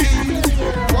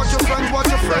 Watch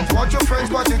your friends,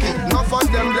 what you eat. Enough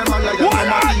of them are like them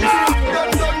a thief. Them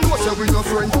don't know say we no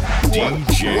friend.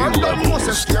 One don't know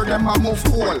say scare them a move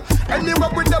cool. Anyway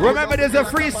with them. Remember there's a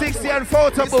 360 and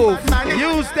photo booth.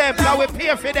 Use them, now we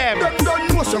pay for them. Them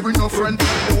don't know say we no friend.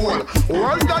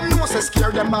 One don't know say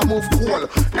scare them a move cool.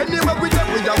 Anyway with them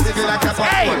we just dig like a ball.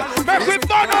 Hey, make we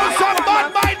burn on some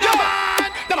bad mind,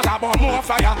 man. Them a talk about more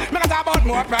fire, me a talk about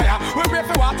more prayer. We pray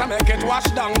for water, make it wash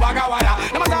down bag of wire.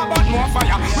 Them a talk about more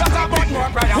fire, we a talk about more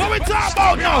prayer. What we talk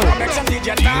about now? Make some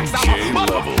DJ talk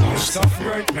some. Stuff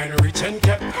great, men rich and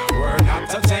kept. We're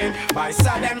not entertained by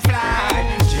sudden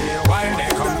fly. G.Y.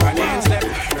 they company and step.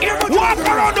 Walk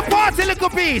around the party, little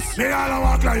piece. Me all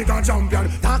walk like a champion,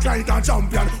 talk like a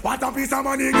champion. What a piece of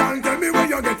money, girl, tell me where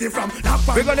you get it from.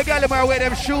 We're gonna get them wear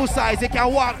them shoe size. They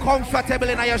can walk comfortable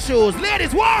in your shoes.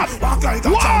 Ladies, walk! Walk like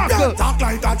a champion, talk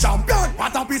like a champion.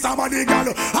 What a piece of money,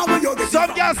 girl, how will you get it from?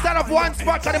 Some girls stand up one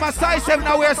spot and them a size 7,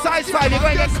 now we're size 5. You're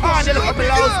going to get caught in a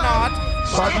couple hours not.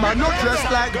 But man not dressed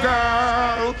like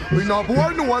girl. We no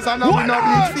bore nose and we no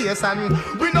bleach face and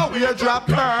we no wear drop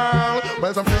curl.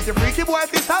 Well some freaky boy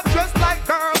fi stop dressed like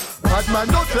girl. But man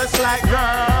not dressed like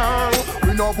girl.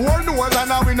 We no bore nose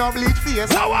and we no bleach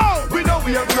face. We no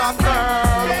wear drop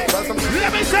curl. Well some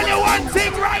let me tell you one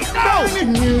thing right now.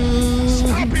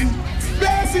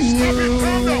 Blessing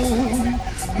you.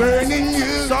 Burning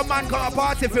you. Some man come a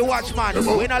party if you watch man.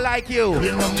 We not like you. Well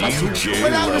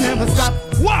I will never stop.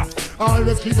 What?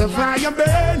 Always keep the fire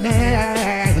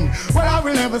burning. Well I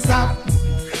will never stop.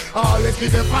 Always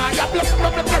give the fire.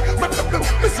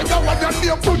 Listen, go on your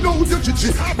name, put out your chichi.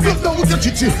 Blood out your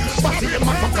chichi. But the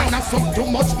motherfucker has some too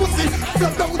much pussy.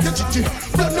 Blood out your chichi.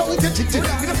 Blood out your chichi.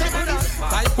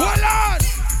 Hold on!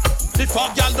 If a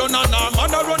girl don't know, man,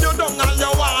 I run you down and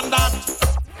you want that.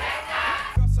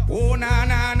 Oh na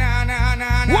na na na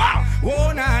na na. Wow.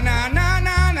 Oh na na na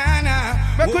na na na.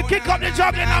 We could kick up the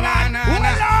juggling now, man.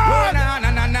 Oh na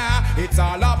na na na. It's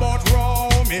all about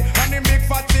Romy and the big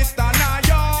fat sister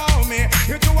Naomi.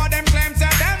 You two of them claims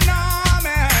that them know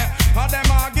me. All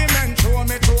them arguments throw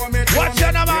me. Watch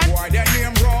your man. The boy their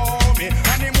name Romy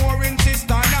and the more in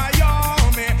sister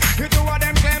Naomi. You two of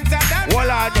them claims that them know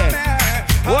me.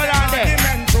 Hold on there.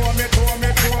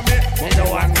 Me no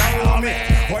one know me.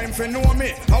 Why him fi know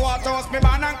me? I want to host me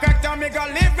man and crack down me go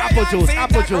live where apple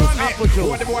juice.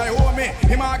 What the boy owe me?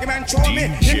 Him argument show me.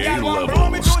 Him girl want blow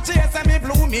me to chase and me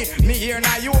blew me. Me here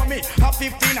now you owe me. Have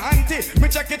 15 auntie. Me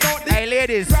check it out. Hey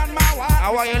ladies,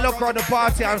 I want you to look around the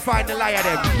party and find the lie of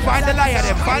them. Find the lie of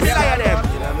them.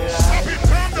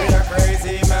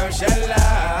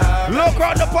 Look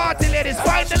around the party, ladies.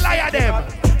 Find the lie of them.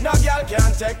 No girl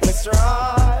can take me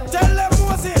stride. Tell them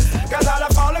Moses, cause all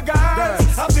of all the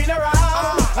girls I've been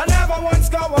around. I never once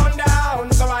go on down.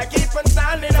 So I keep on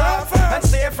standing up and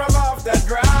stay from off the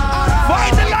ground.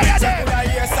 Find the lie of them. I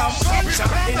hear some gunshot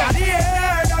in the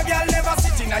air. No girl never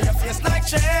sitting on your face like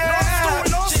chair.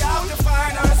 She have to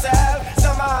find herself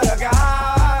some other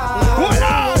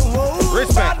guy.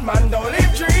 Respect. Bad man don't live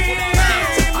dreams.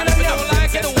 And if you don't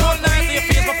like it, the whole night to your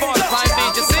face before the 5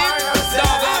 days, you see?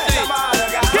 Dog out there.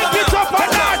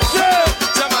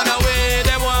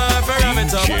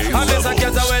 And this a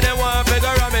cat away, they want to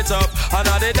figure it up. And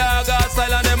all the dog out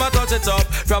style and them a touch it up.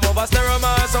 From over stereo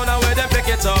man, sound away they pick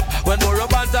it up. When more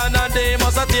up and they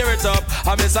must a tear it up.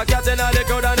 And miss a cat in all the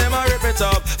crowd and them a rip it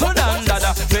up. So dan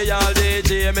dada, for y'all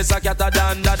DJ, miss a cat a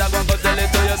dan dada. Go tell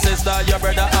it to your sister, your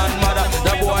brother and mother.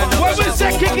 The boy knows. When we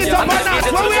say kick it up and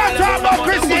that, when we are talking about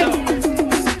Christian.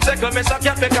 Second, Mr.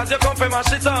 Cat, because you come from my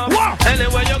shit up.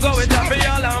 Anywhere you go, it's happy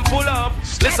all and pull up.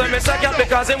 Listen, Mr. Cat,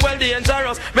 because him well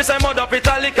dangerous. Mr. Mud up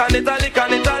italic and italic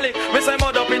and italic. Mr.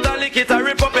 Mud up italic, it a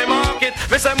rip up a market.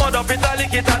 Mr. Mud up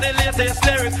italic, it a the latest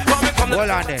lyrics. When me come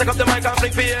to take up the mic and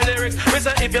flick for your lyrics.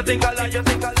 Mr. If you think I lie, you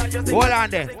think I lie, you think I lie. Hold on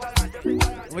there.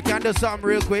 We can do something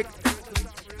real quick.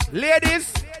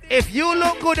 Ladies, if you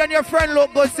look good and your friend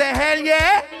look good, say hell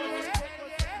yeah.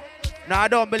 No, I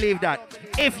don't believe that.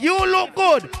 If you look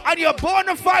good and your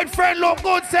bona fide friend look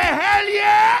good, say hell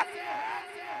yeah.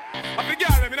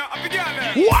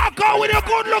 Walk out with a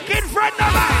good looking friend,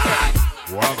 man.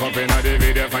 Walk up in the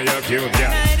video for your cute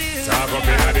girl. Talk up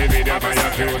in the video for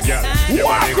your cute girl.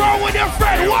 Walk out with your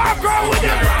friend. Walk out with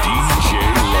your friend. DJ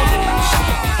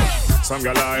Levels. Some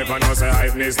girl hype and no say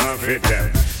hypeness not fit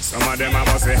them. Some of them I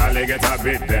must say how they get a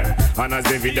bit them. And as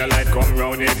the video light come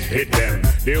round it hit them.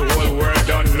 The whole world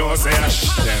don't know say I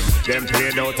them. Them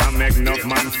paid out and make enough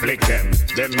man flick them.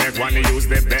 Them make one to use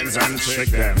the bends and trick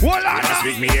them. Last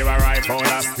week me hear a rifle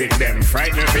I stick them.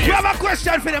 Frightening for you. You have a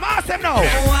question for them? Ask them now.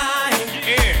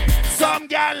 Some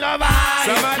girl love I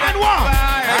and what?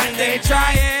 And they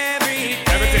try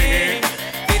everything.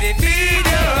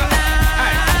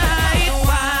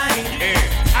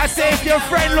 I say if your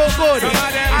friend look good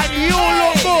and you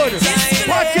look good,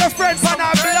 watch your friend for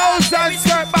a blouse and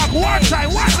skirt back. One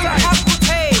time.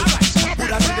 Hey.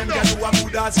 Hear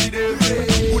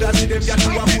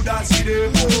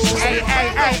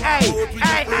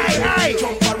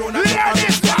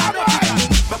this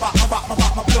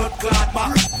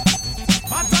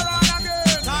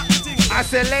I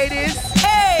say ladies,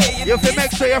 you have to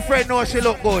make sure your friend knows she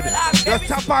look good. Just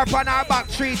tap her on her back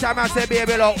 3 times and say,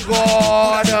 baby, look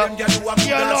good. You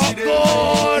look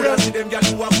good. DJ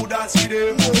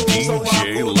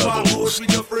Levels.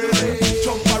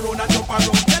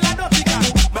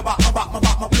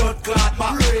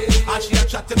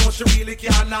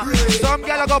 Some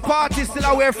girl go party still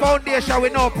I wear foundation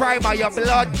with no primer. Your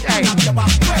blood, hey.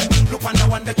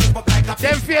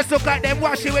 Them face look like them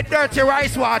wash it with dirty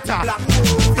rice water. I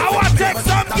want to take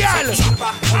some girl.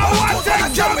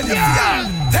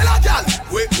 Tell a girl.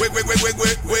 Wait. They're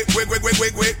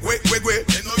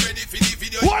not ready for the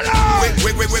video. Hold on. Wait.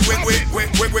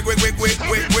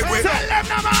 Tell them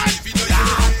now, man.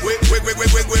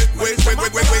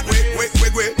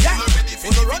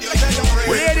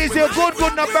 Ladies, you're good,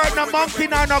 no bird, no monkey,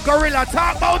 no gorilla.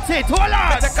 Talk about it. Hold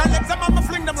on. They collect them and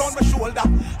fling them round my shoulder.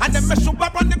 And then me shoot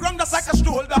up on the ground just like a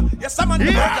shoulder. Yes, I'm on the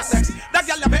road to sex. That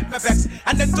girl make me vex.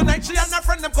 And then tonight she and her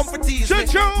friend them come for tease me.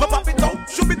 My pop it out,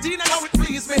 should be teen and how it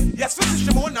please me. Yes, we see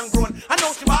she moan and groan. I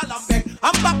know she ball and beg.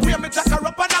 I'm back where me jack her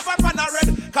up and have her pan her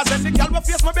red. Cause then the girl my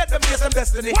face, my bed, them face, them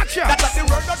destiny. Watch out. That's the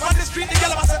word out on the street, the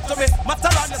girl ever said to me. Matter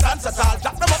on the dance at all,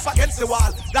 drop them up against the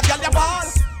wall. That girl you ball,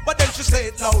 but then she say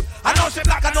it loud. I know she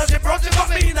black, I know she brown, she got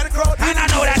me in the crowd. And I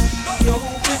know that. You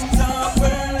opens up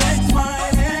her legs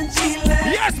wide and she left.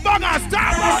 Yes, Bugger,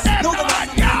 stop on that. No, Come on,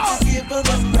 yo. give her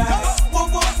a ride. Whoa,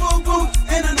 whoa, whoa, whoa.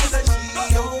 And I know that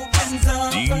she opens up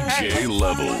DJ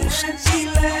Levels. and she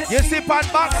left. You see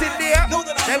Pat Box in there?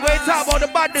 Then we talk about the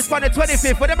badness for the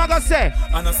 25th. What am I gonna say?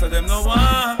 And I say them no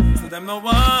one, say them no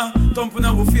one. Thumping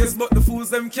our face, but the fools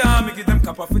them can't. Me give them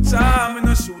cap off a charm, me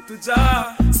no shoot to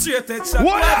jar. Straight head shot.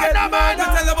 What target. on, man? Me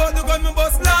tell about the gun me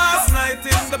bust last night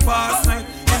in the past night.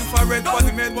 Infrared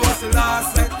body made bust the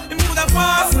last night. Him could have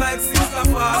passed like since the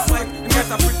past night. Him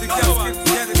get a pretty casket,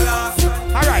 get the glass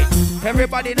night. Alright,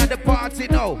 everybody in the party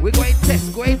now. We're going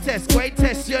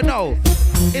test, you know.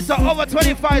 It's an over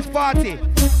 25 party.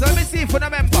 So let me see if you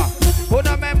remember. Who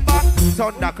remember?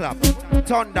 Thunderclap.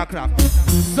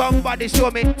 Somebody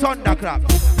show me thunderclap.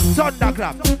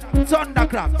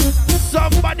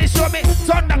 Somebody show me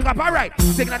thunderclap. Alright.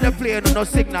 Signal the plane, no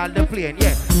signal the plane,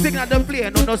 yeah. Signal the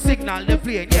plane, no signal the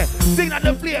plane, yeah. Signal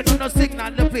the plane, no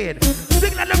signal the plane.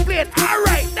 Signal the plane.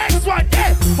 Alright, next one,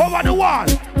 yeah. Over the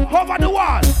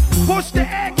wall. Push the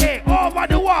AK over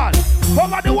the wall.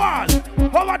 Over the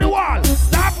wall.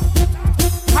 Stop.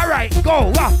 Alright,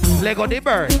 go. Lego the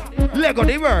bird.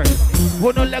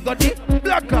 Who no Lego the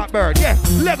blood clot bird? Yeah.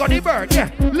 Lego the bird. Yeah.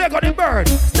 Lego the bird.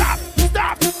 Stop.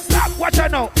 Watch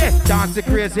out now. Yeah. Dance the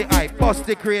crazy hype. Bust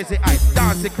the crazy hype.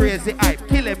 Dance the crazy hype.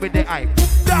 Kill him with the hype.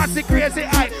 Dance the crazy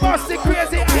hype. Bust the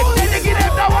crazy hype. Then they give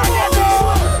them the one you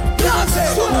know. Dance,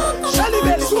 Shelly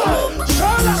Belly,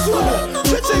 Charlotte,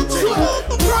 Twitching,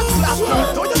 Bronx,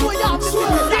 don't you know you have to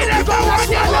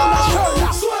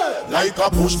like a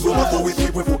push broom, we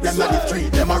keep we put them like the tree.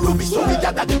 Them a rubbish, so we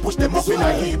gather them, push them up in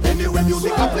a heap. Anyway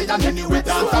music a play and anyway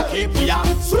dance a keep. Yeah,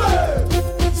 swear.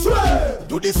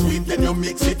 Do the sweet, then you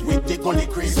mix it with the gully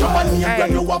cream. Come on here,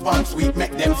 brand new avant sweet,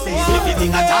 make them say. If you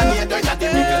think a Johnny and there's a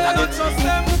miracle and it's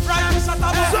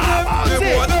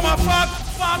Them a fuck,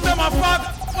 them a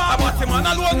fuck.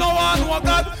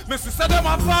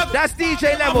 That's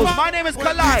DJ Levels. My name is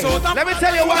KAL-I. Let me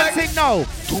tell you one thing now.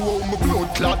 To all my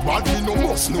blood clot, but me no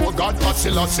must know God.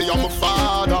 Pasilla say I'm a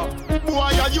father. Boy,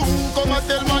 are you come and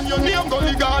tell man your name,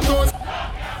 Gully Gatos?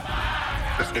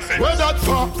 Where that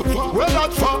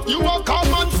for? You a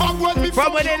come and fuck when me.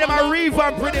 From within them a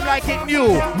revamp rhythm like it new.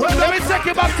 Let me take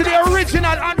you back to the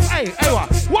original and hey, what?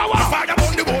 Father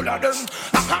on the whole of them.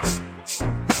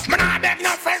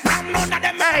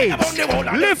 Hey,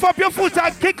 lift up your foot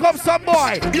and kick up some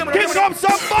boy. Kick up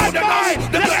some bad boy.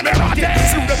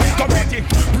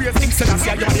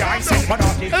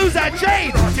 Who's that,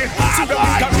 Jade?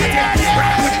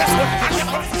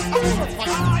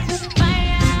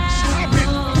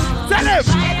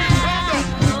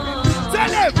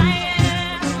 Tell him.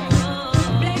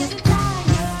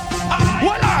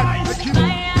 Hold on.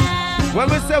 When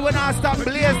we say when I stop,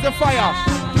 blaze the fire.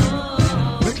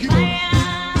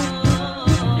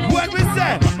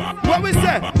 What we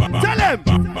say? Tell him.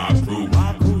 My crew,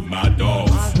 my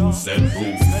dogs, set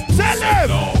rules. Tell him.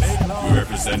 We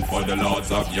represent for the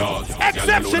lords of yards.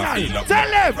 Exceptional.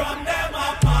 Tell him.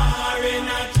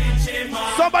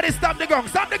 Somebody stop the ground.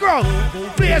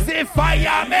 Blaze the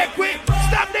fire, make we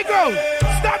stop the ground.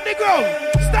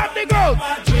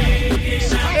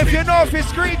 If you know if it's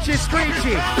screechy,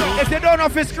 screechy. If you don't know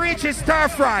if it's screechy, stir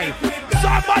fry.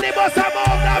 Somebody must have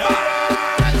moved the man.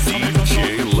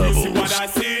 DJ Levels. What I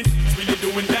see, really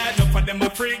doing that. Enough of them a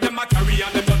freak, them a carry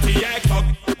on them dirty act.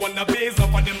 Wanna blaze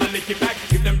up on them a lick it back.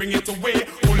 If them bring it away,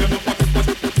 hold them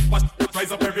up,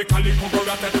 rise up every collie, cover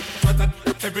at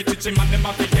every chichi man, them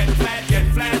a get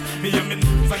flat. Me and me,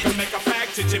 so I can make a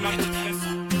fact, chichi man.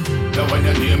 Now when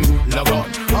your name, love on.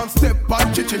 And step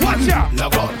on chichi man,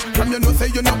 love on. From you know say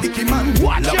you know icky man,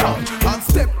 love on. And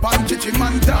step on chichi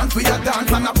man, dance with your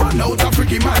dance and a run out a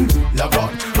freaky man, love on.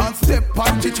 And step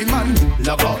on chichi man,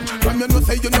 love on. From you know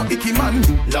say you know icky man,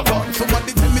 love on.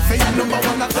 Somebody tell me say you number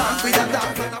one a dance with your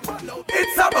dance and a run out.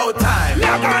 It's about time,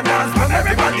 love on dance from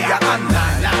everybody a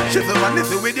online. She's the one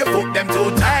listen with your foot them too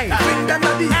tight. Bring them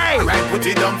a deep, right, put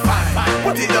it down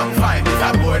fine, it's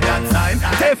a more than time.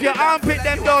 Say if your armpit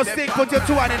them don't stick, put your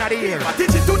two hand in the ear. I teach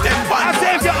it to them one. I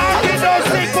say if your armpit don't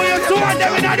stick, put your two hand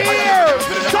them in the ear.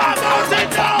 Talk about it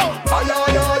now.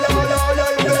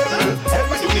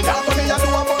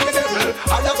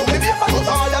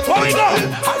 Where we go?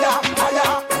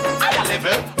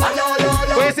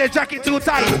 Where you say jacket too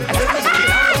tight?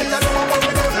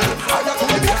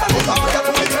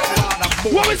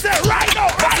 What we say right now?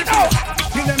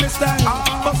 Give them a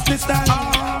style, bust the style.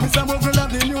 Mr. Mogul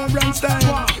of the new brand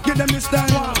style. Give them a style.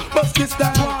 bust this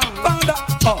down. Found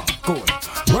that. Oh, cool.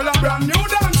 Well, a brand new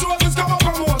dance roll is come up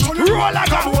from what? Roll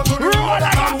like a boat, roll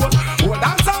like a boat. Well,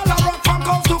 dance all a rock from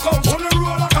coast to coast. On the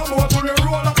roll like a boat, on the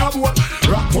roll like a boat.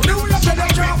 Rock to the way till them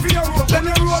drop for your rope. Then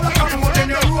you roll like a boat, then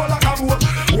you roll like a boat.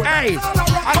 Hey,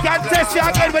 I can test you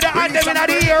again with the anthem in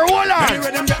the ear. Hold on.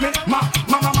 Anyway, them get me. Ma.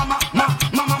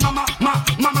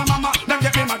 Them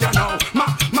get me mad now. Ma.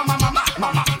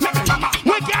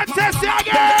 We can test you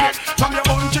again. From your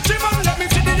own chichi man, let me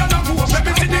see the yana go up. Let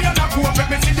me see the yana go up. Let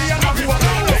me see the yana go up.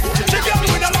 Chichi girl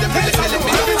with a long hair.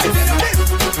 Let me see the yana.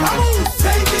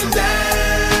 Taking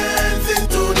dancing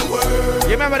to the world.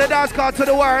 You remember the dance call to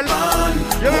the world?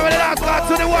 You remember the dance call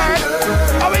to the world?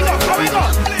 How we go?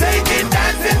 Taking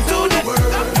dancing to the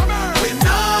world. We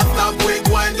not stop, we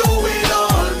going to it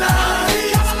all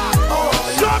night.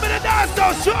 Show me the dance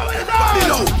though, show me the dance.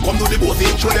 Come do the bossy,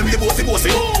 show them the bossy.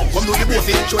 Come do the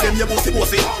bossy, show them the bossy.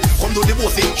 Come do the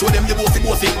bossy, show them the bossy.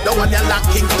 The one you like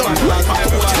Kingston.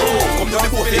 Come do the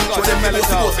bossy, show them the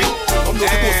bossy. Come do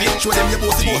the bossy, show them the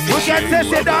bossy. We can test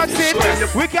your dancing.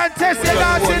 We can test your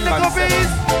dancing, the goofies.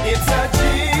 It's a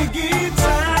jiggy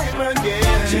time again.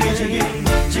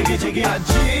 Jiggy, a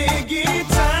jiggy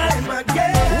time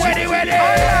again. Ready.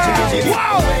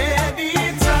 Wow. Ready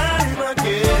time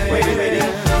again.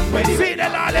 Ready. See the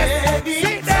lawless.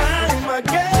 See the time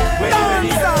again.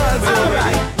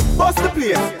 Alright. Bust the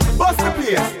place.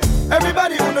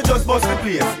 Everybody wanna just bust the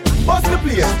place. I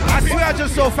swear I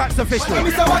just saw facts official.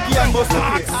 Mr. Wacky and bust the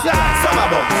place.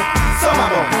 Summer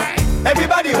bomb.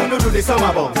 Everybody wanna do the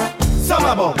summer bomb.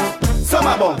 Summer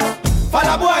bomb.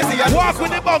 Fala boys here. Walk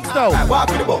with the bumps though. Walk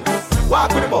with the bumps.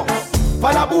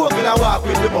 Fala boys here. Walk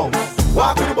with the bumps.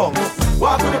 Watch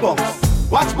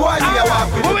boys here.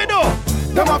 Walk with the bumps. What we do?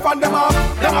 Them a fan them up,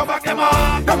 them a back them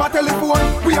up. Them a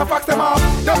telephone, we a fax them up.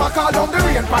 Them a call down the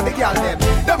rain for the girl them.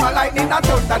 Them a lightning and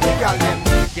thunder the girl them.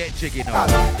 Get jiggy now,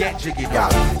 get jiggy now,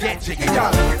 get jiggy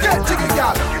now, get jiggy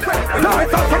girl. Now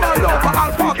it's up from all over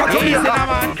Alpha. Easy now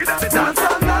man. Dance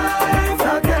all night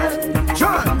again.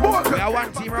 John, boy. We are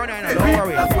one team round now, don't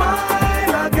worry.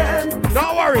 Smile again.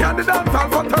 Don't worry. And the dance all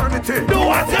fraternity. Do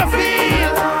what you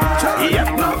feel. Yep.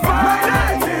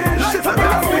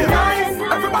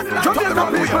 Jamaica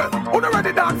people, who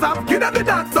already dance up, get on the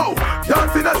dance now.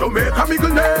 Dancing at Jamaica,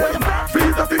 middle name.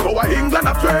 Visa to go to England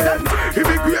of trade.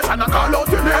 Immigration, I call out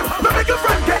your name. Now make your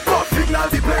friend get up, signal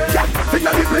the plane.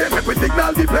 Signal the plane, make we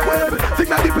signal the plane.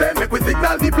 Signal the plane, make we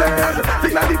signal the plane.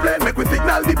 Signal the plane, make we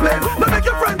signal the plane. Now make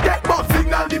your friend get up,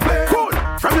 signal the plane. Cool.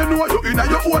 From you know you in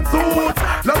your own suit.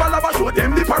 Lava show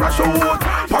them the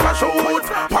parachute.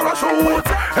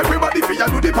 Everybody feel you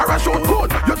do the parachute.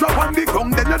 Good. You drop on the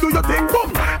ground, then you do your thing.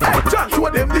 Boom. Hey, John, show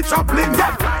them the Chaplin.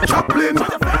 Chaplin.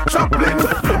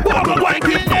 Boy,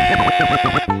 kill them.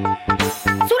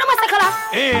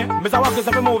 Eh, Mr. Watkins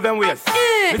have to move them ways.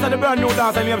 Mr. the brand new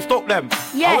dance and name stuck them.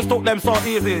 Yeah. I will stuck them so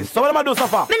easy. So what am I do so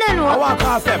far? Me no know. I walk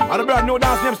past them. And the brand new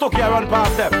dance name stuck here, I run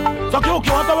past them. So QQ,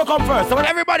 what will come first? So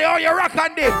everybody, all you rock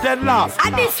on this. Dead last.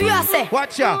 And this we are say.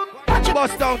 Watch ya.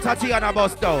 Bust down Tatiana,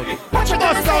 bust down. Bust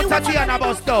down Tatiana,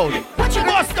 bust down.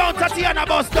 Bust down Tatiana,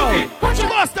 bust down.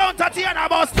 Bust down Tatiana,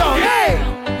 bust down. Hey!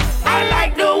 I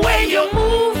like the way you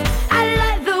move. I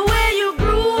like the way you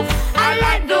groove. I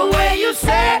like the way you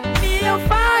set me on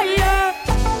fire.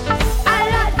 I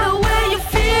like the way you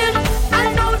feel.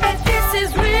 I know that this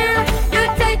is real.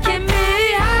 You're taking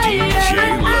me higher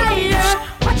and higher.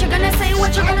 What you gonna say?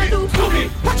 What you gonna do?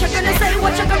 What you gonna say?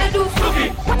 What you gonna do?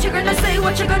 What you gonna say?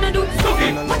 What you gonna do?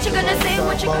 What you gonna say?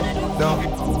 What you gonna do? No,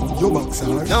 you boxer.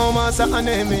 No, master,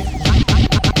 enemy.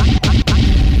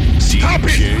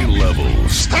 DJ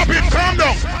Levels. Stop it, calm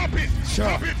down.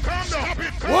 Sure.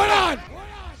 Hold on.